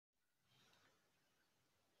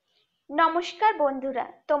নমস্কার বন্ধুরা,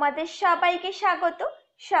 তোমাদের সবাইকে স্বাগত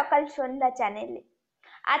সকাল সন্ধ্যা চ্যানেলে।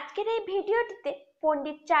 আজকের এই ভিডিওটিতে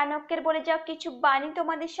পণ্ডিত চাণক্যের বলে যাওয়া কিছু বাণী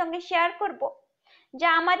তোমাদের সঙ্গে শেয়ার করব, যা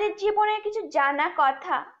আমাদের জীবনের কিছু জানা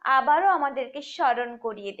কথা আবারও আমাদেরকে স্মরণ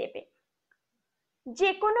করিয়ে দেবে। যে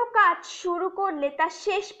কোনো কাজ শুরু করলে তা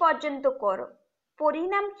শেষ পর্যন্ত করো।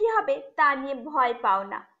 পরিণাম কি হবে তা নিয়ে ভয় পাও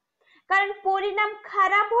না, কারণ পরিণাম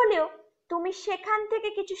খারাপ হলেও তুমি সেখান থেকে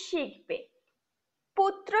কিছু শিখবে।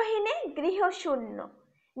 পুত্রহীনে গৃহ শূন্য।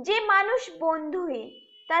 যে মানুষ বন্ধুহীন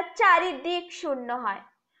তার চারিদিক শূন্য হয়।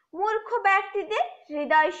 মূর্খ ব্যক্তিদের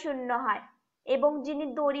হৃদয় শূন্য হয় এবং যিনি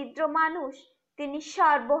দরিদ্র মানুষ তিনি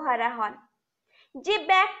সর্বহারা হন। যে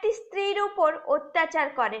ব্যক্তি স্ত্রীর উপর অত্যাচার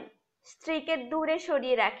করেন, স্ত্রীকে দূরে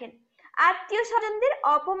সরিয়ে রাখেন, আত্মীয় স্বজনদের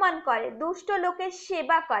অপমান করে, দুষ্ট লোকের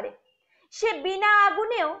সেবা করে, সে বিনা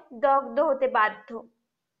আগুনেও দগ্ধ হতে বাধ্য।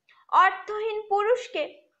 অর্থহীন পুরুষকে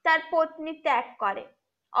তার পত্নী ত্যাগ করে।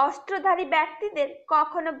 অস্ত্রধারী ব্যক্তিদের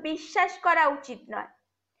কখনো বিশ্বাস করা উচিত নয়।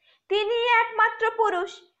 তিনি একমাত্র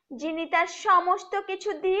পুরুষ যিনি তার সমস্ত কিছু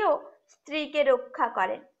দিয়েও স্ত্রীকে রক্ষা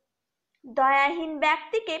করেন। দয়াহীন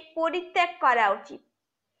ব্যক্তিকে পরিত্যাগ করা উচিত।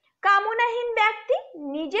 কামনাহীন ব্যক্তি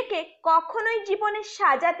নিজেকে কখনোই জীবনে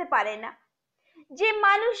সাজাতে পারে না। যে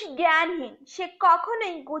মানুষ জ্ঞানহীন সে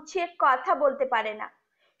কখনোই গুছিয়ে কথা বলতে পারে না।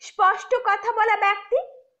 স্পষ্ট কথা বলা ব্যক্তি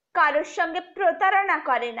কারোর সঙ্গে প্রতারণা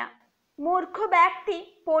করে না। মূর্খ ব্যক্তি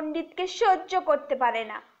পণ্ডিতকে সহ্য করতে পারে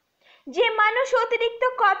না। যে মানুষ অতিরিক্ত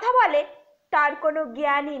কথা বলে তার কোনো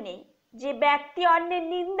জ্ঞানই নেই। যে ব্যক্তি অন্যের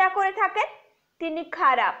নিন্দা করে থাকেন তিনি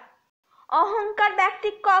খারাপ। অহংকার ব্যক্তি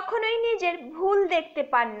কখনোই নিজের ভুল দেখতে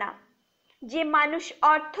পান না। যে মানুষ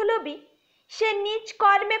অর্থলোভী সে নিজ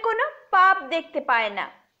কর্মে কোনো পাপ দেখতে পায় না।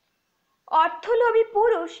 অর্থলোভী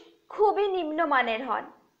পুরুষ খুবই নিম্নমানের হন।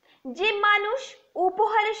 যে মানুষ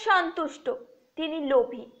উপহারে সন্তুষ্ট তিনি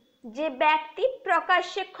লোভী। যে ব্যক্তি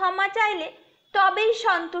প্রকাশ্যে ক্ষমা চাইলে তবেই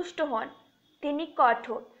সন্তুষ্ট হন তিনি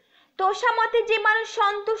কঠোর। তোষামতে যে মানুষ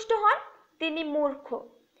সন্তুষ্ট হন তিনি মূর্খ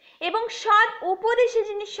এবং সৎ উপদেশে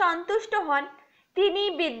যিনি সন্তুষ্ট হন তিনি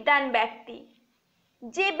বিদ্বান ব্যক্তি।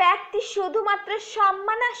 যে ব্যক্তি শুধুমাত্র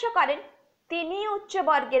সম্মান আশা করেন তিনি উচ্চ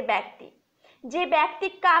বর্গের ব্যক্তি। যে ব্যক্তি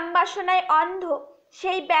কাম বাসনায় অন্ধ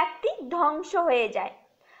সেই ব্যক্তি ধ্বংস হয়ে যায়।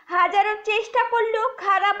 হাজারো চেষ্টা করলেও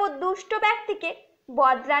খারাপ ও দুষ্ট ব্যক্তিকে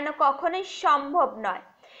বদলানো কখনোই সম্ভব নয়,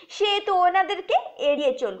 সেহেতু ওনাদেরকে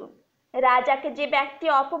এড়িয়ে চলুন। রাজাকে যে ব্যক্তি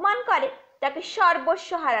অপমান করে তাকে সর্বস্ব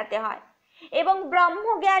হারাতে হয় এবং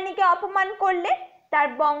ব্রহ্মজ্ঞানীকে অপমান করলে তার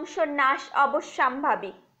বংশ নাশ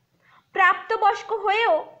অবশ্যম্ভাবী। প্রাপ্তবয়স্ক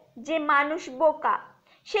হয়েও যে মানুষ বোকা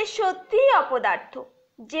সে সত্যিই অপদার্থ।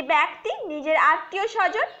 যে ব্যক্তি নিজের আত্মীয়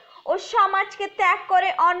স্বজন ও সমাজকে ত্যাগ করে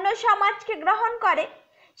অন্য সমাজকে গ্রহণ করে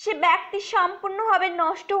সে ব্যক্তি সম্পূর্ণভাবে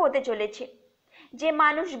নষ্ট হতে চলেছে। যে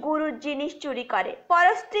মানুষ গুরুর জিনিস চুরি করে,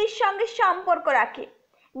 পরস্ত্রীর সঙ্গে সম্পর্ক রাখে,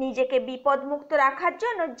 নিজেকে বিপদমুক্ত রাখার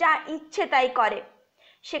জন্য যা ইচ্ছে তাই করে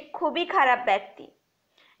সে খুবই খারাপ ব্যক্তি।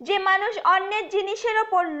 যে মানুষ অন্যের জিনিসের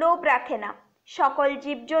ওপর লোভ রাখে না, সকল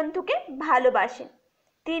জীবজন্তুকে ভালোবাসেন,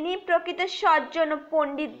 তিনি প্রকৃত সজ্জন ও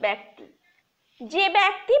পণ্ডিত ব্যক্তি। যে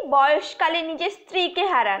ব্যক্তি বয়সকালে নিজের স্ত্রীকে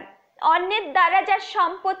হারান, অন্যের দ্বারা যার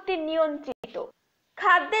সম্পত্তি নিয়ন্ত্রিত,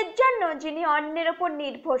 খাদ্যের জন্য যিনি অন্যের ওপর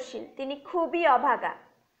নির্ভরশীল তিনি খুবই অভাগা।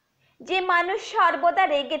 যে মানুষ সর্বদা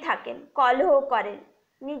রেগে থাকেন, কলহ করেন,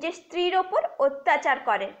 নিজের স্ত্রীর ওপর অত্যাচার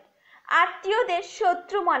করেন, আত্মীয়দের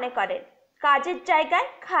শত্রু মনে করেন, কাজের জায়গায়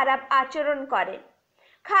খারাপ আচরণ করেন,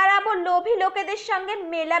 খারাপ ও লোভী লোকেদের সঙ্গে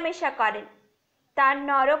মেলামেশা করেন, তার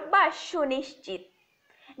নরকবাস সুনিশ্চিত।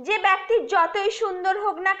 যে ব্যক্তি যতই সুন্দর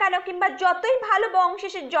হোক না কেন কিংবা যতই ভালো বংশে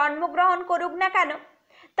সে জন্মগ্রহণ করুক না কেন,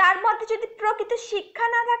 তার মধ্যে যদি প্রকৃত শিক্ষা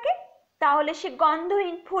না থাকে তাহলে সে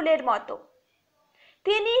গন্ধহীন ফুলের মতো।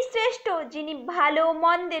 তিনি শ্রেষ্ঠ যিনি ভালো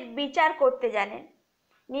মন্দের বিচার করতে জানেন।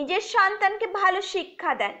 নিজের সন্তানকে ভালো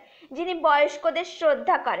শিক্ষা দেন যিনি বয়স্কদের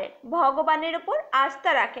শ্রদ্ধা করেন, ভগবানের উপর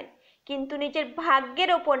আস্থা রাখেন কিন্তু নিজের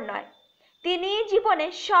ভাগ্যের ওপর নয়। তিনি জীবনে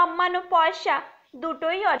সম্মান ও পয়সা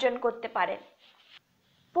দুটোই অর্জন করতে পারেন।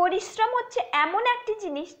 পরিশ্রম হচ্ছে এমন একটি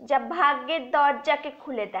জিনিস যা ভাগ্যের দরজাকে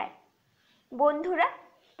খুলে দেয়। বন্ধুরা,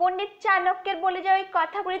 পণ্ডিত চাণক্যের বলে যাওয়া এই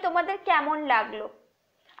কথাগুলি তোমাদের কেমন লাগলো?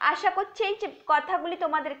 আশা করছি এই কথাগুলি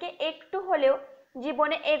তোমাদেরকে একটু হলেও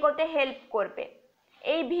জীবনে এগোতে হেল্প করবে।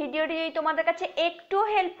 এই ভিডিওটি যদি তোমাদের কাছে একটু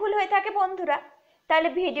হেল্পফুল হয়ে থাকে বন্ধুরা, তাহলে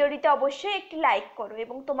ভিডিওটিতে অবশ্যই একটি লাইক করো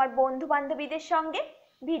এবং তোমার বন্ধু বান্ধবীদের সঙ্গে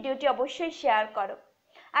ভিডিওটি অবশ্যই শেয়ার করো।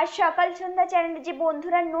 আর সকাল সন্ধ্যা চ্যানেলে যে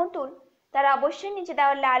বন্ধুরা নতুন তারা অবশ্যই নিচে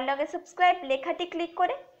দেওয়া লাল রঙের সাবস্ক্রাইব লেখাটি ক্লিক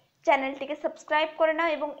করে চ্যানেলটিকে সাবস্ক্রাইব করে নাও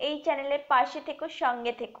এবং এই চ্যানেলের পাশে থেকো,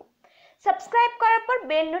 সঙ্গে থেকো। সাবস্ক্রাইব করার পর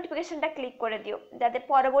বেল নোটিফিকেশনটা ক্লিক করে দিও যাতে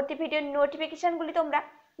পরবর্তী ভিডিওর নোটিফিকেশনগুলি তোমরা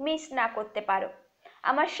মিস না করতে পারো।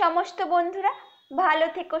 আমার সমস্ত বন্ধুরা ভালো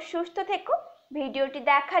থেকো, সুস্থ থেকো। ভিডিওটি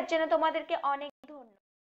দেখার জন্য তোমাদেরকে অনেক ধন্যবাদ।